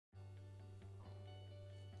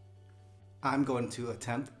I'm going to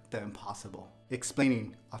attempt the impossible,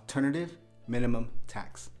 explaining alternative minimum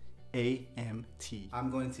tax, AMT. I'm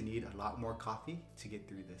going to need a lot more coffee to get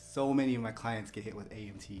through this. So many of my clients get hit with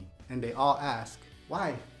AMT and they all ask,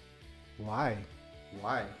 why? Why?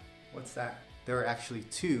 Why? What's that? There are actually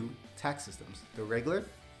two tax systems, the regular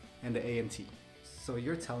and the AMT. So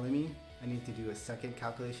you're telling me I need to do a second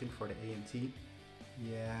calculation for the AMT?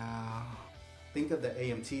 Yeah. Think of the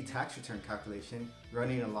AMT tax return calculation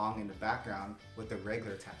running along in the background with the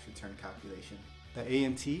regular tax return calculation. The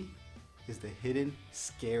AMT is the hidden,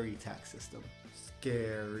 scary tax system.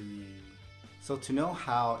 Scary. So to know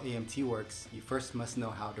how AMT works, you first must know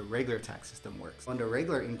how the regular tax system works. On the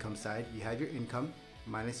regular income side, you have your income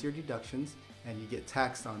minus your deductions, and you get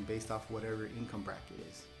taxed on based off whatever your income bracket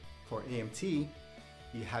is. For AMT,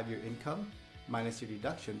 you have your income minus your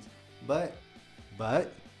deductions, but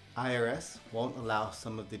IRS won't allow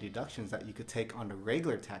some of the deductions that you could take on the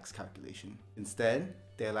regular tax calculation. Instead,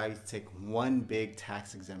 they allow you to take one big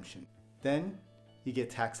tax exemption. Then you get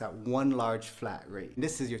taxed at one large flat rate.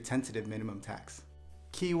 This is your tentative minimum tax.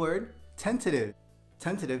 Keyword, tentative.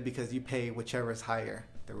 Tentative because you pay whichever is higher,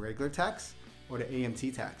 the regular tax or the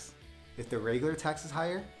AMT tax. If the regular tax is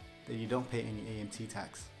higher, then you don't pay any AMT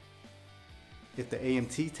tax. If the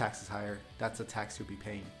AMT tax is higher, that's a tax you'll be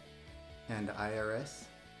paying. And the IRS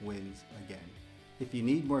wins again. If you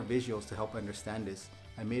need more visuals to help understand this,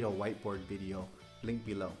 I made a whiteboard video, link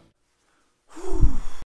below. Whew.